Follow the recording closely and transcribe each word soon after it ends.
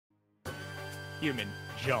human,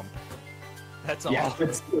 jump. That's all. Yeah,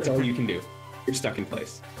 that's all you can do. You're stuck in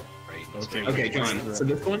place. Right. Okay, John. So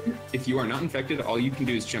this one, if you are not infected, all you can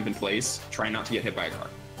do is jump in place. Try not to get hit by a car.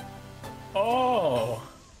 Oh.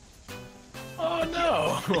 Oh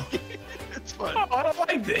no. It's fun. Oh, I don't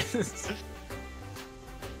like this.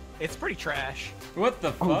 It's pretty trash. What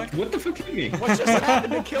the fuck? Oh, what the fuck hit me? What just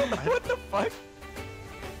happened to kill me? What the fuck?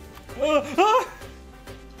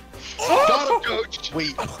 Got him, coach.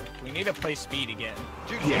 Wait, We need to play speed again.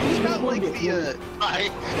 dude, Yeah, he's we got like won the Oh my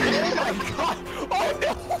god! Oh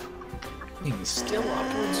no! He's still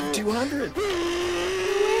upwards of 200. What?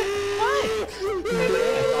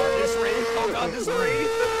 Oh, this wraith! Oh god, this wraith!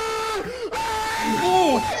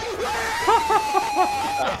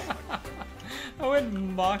 I went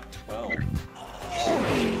Mach 12.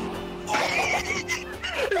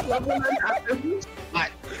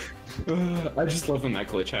 I just love when that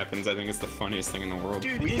glitch happens. I think it's the funniest thing in the world.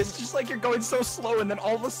 Dude, it's just like you're going so slow and then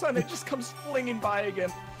all of a sudden it just comes flinging by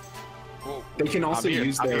again. They can also I'm here,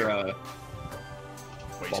 use I'm their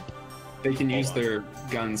Wait. they can use on. their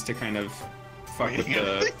guns to kind of fuck with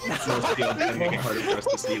the force field and make it harder for us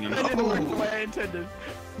to see them. I didn't work the way I intended.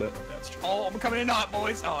 But That's true. Oh, I'm coming in hot,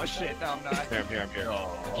 boys. Oh shit, no I'm not. I'm here.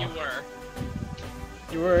 You were.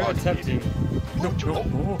 You were attempting. No.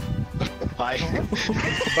 Bye.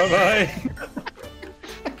 Bye-bye.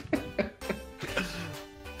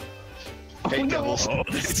 Hey, Devils. Oh,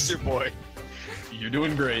 It's your boy. You're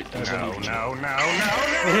doing great. No.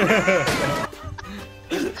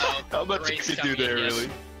 How much Great can you do there, yes. really?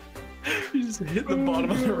 You just hit the bottom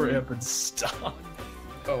of the ramp and stop.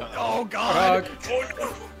 Oh god. Frog.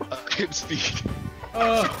 Oh no. Hip speed.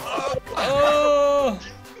 Oh. Oh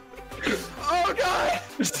god.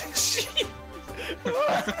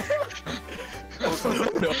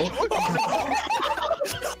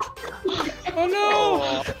 Oh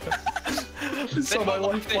no. I saw my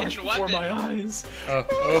life flash before my eyes. Oh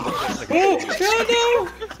no.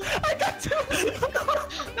 I got two.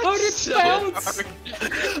 How did it bounce?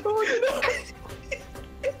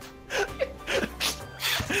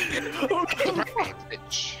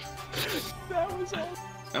 That was all.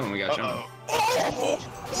 oh, and we got John. Oh.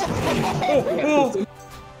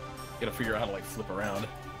 Gotta figure out how to like flip around.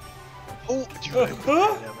 Oh, dude.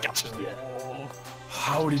 Oh.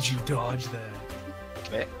 How did you dodge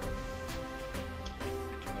that?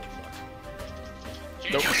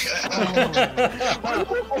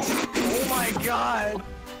 Oh my god.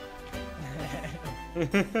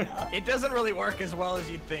 It doesn't really work as well as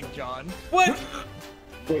you'd think, John. What?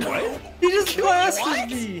 Wait, what? He just What?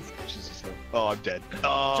 blasted me. Jesus, no. Oh, I'm dead.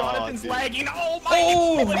 Oh, Jonathan's dude. lagging. Oh my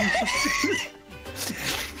Oh.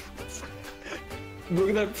 Look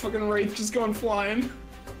at that fucking wraith just going flying.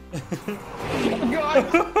 Oh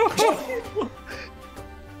god!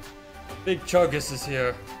 Big Chuggus is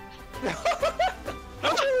here.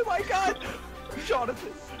 Oh my god!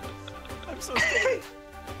 Jonathan. I'm so scared.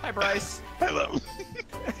 Hi, Bryce. Hello.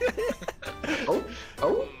 Oh.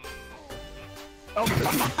 Oh,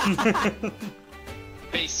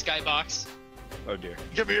 Base skybox. Oh dear.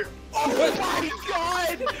 Come here. oh my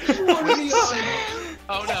god!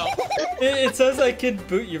 Oh no. It says I can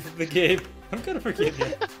boot you from the game. I'm gonna forgive you.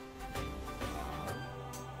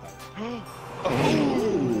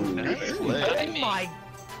 Nice Oh leg. my.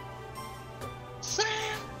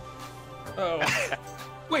 Oh.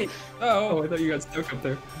 Wait. Oh. Oh, I thought you got stuck up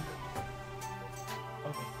there.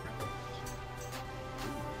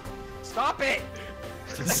 Stop it!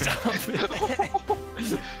 Stop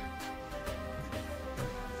it.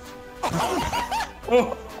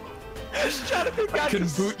 Oh. Jonathan I got can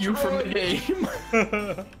boot you from the destroyed.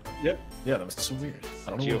 game. Yep. Yeah, that was so weird. I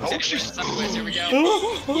don't know You. what Oh, was Anyways, here we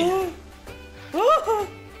go.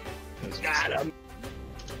 Got him.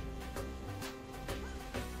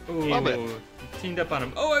 Love it. Ooh, teamed up on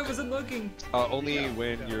him. Oh, I wasn't looking. Only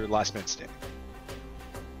when you're last man standing.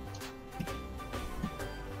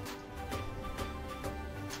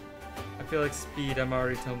 I feel like speed. I'm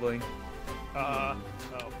already tumbling. Oh.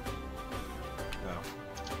 No.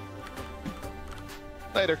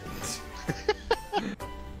 Later.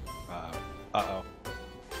 Uh-oh.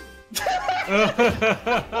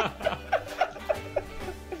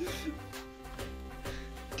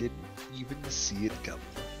 Didn't even see it coming.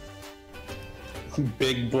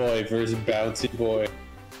 Big boy versus bouncy boy.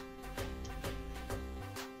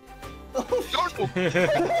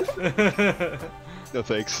 No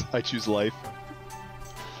thanks. I choose life.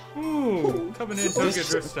 Ooh, coming in Toga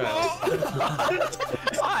Drift style.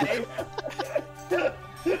 Hi.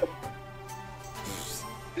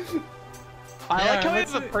 I like how we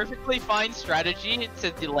let's have a see. perfectly fine strategy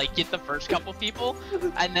to like get the first couple people,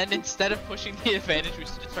 and then instead of pushing the advantage, we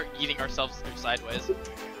just start eating ourselves through sideways.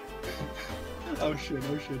 Oh shit,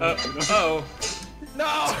 oh shit. Oh. No!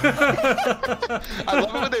 I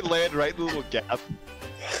love it when they land right in the little gap.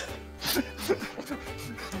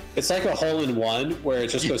 It's like a hole in one where it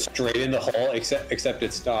just goes straight in the hole, except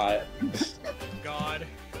it's not. God.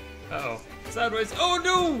 Uh-oh. Sideways. Oh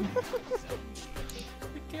no!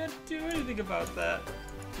 I can't do anything about that.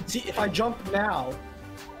 See, if I jump now,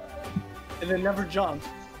 and then never jump.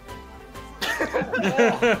 I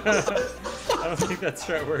don't think that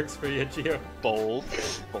strat works for you, Gio. Bold.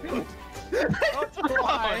 Bold.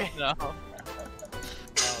 Why? Oh, no. Oh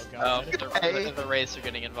Oh, god. the Wraiths are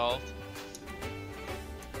getting involved.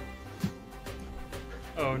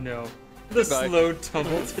 Oh no. The Goodbye. slow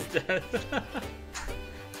tumble to death.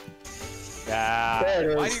 Yeah.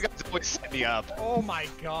 There it Why is. do you guys always set me up? Oh my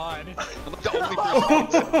god. I'm like the only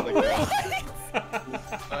person who can set me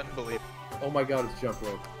up. Unbelievable. Oh my god, it's jump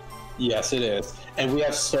rope. Yes, it is. And we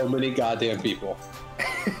have so many goddamn people.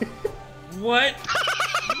 What?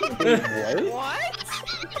 What? What?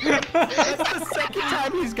 That's the second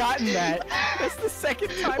time he's gotten that. That's the second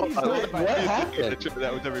time he's gotten What that. happened?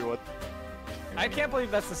 That was everyone. I can't believe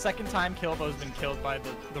that's the second time Kilbo's been killed by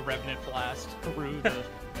the Revenant Blast through the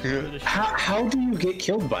ship. How do you get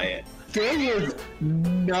killed by it? There was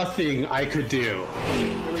nothing I could do.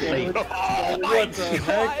 Like, What the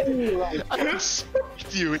heck? I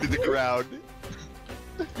sucked you into the ground.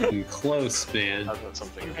 I'm close, man.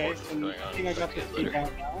 Something Okay, important so going I on. think I got the speed down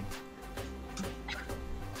now.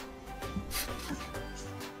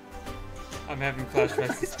 I'm having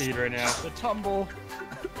flashbacks to speed right now. The tumble.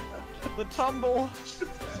 The tumble.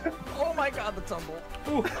 Oh my god, the tumble.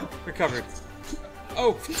 Ooh, recovered.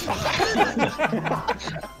 Oh!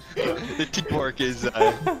 The teamwork is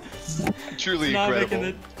truly Not incredible. making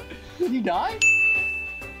it. Did he die?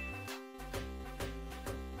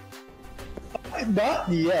 Not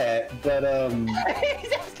yet, but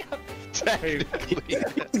Technically,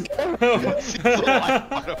 Oh. he's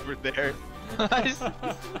alive over there.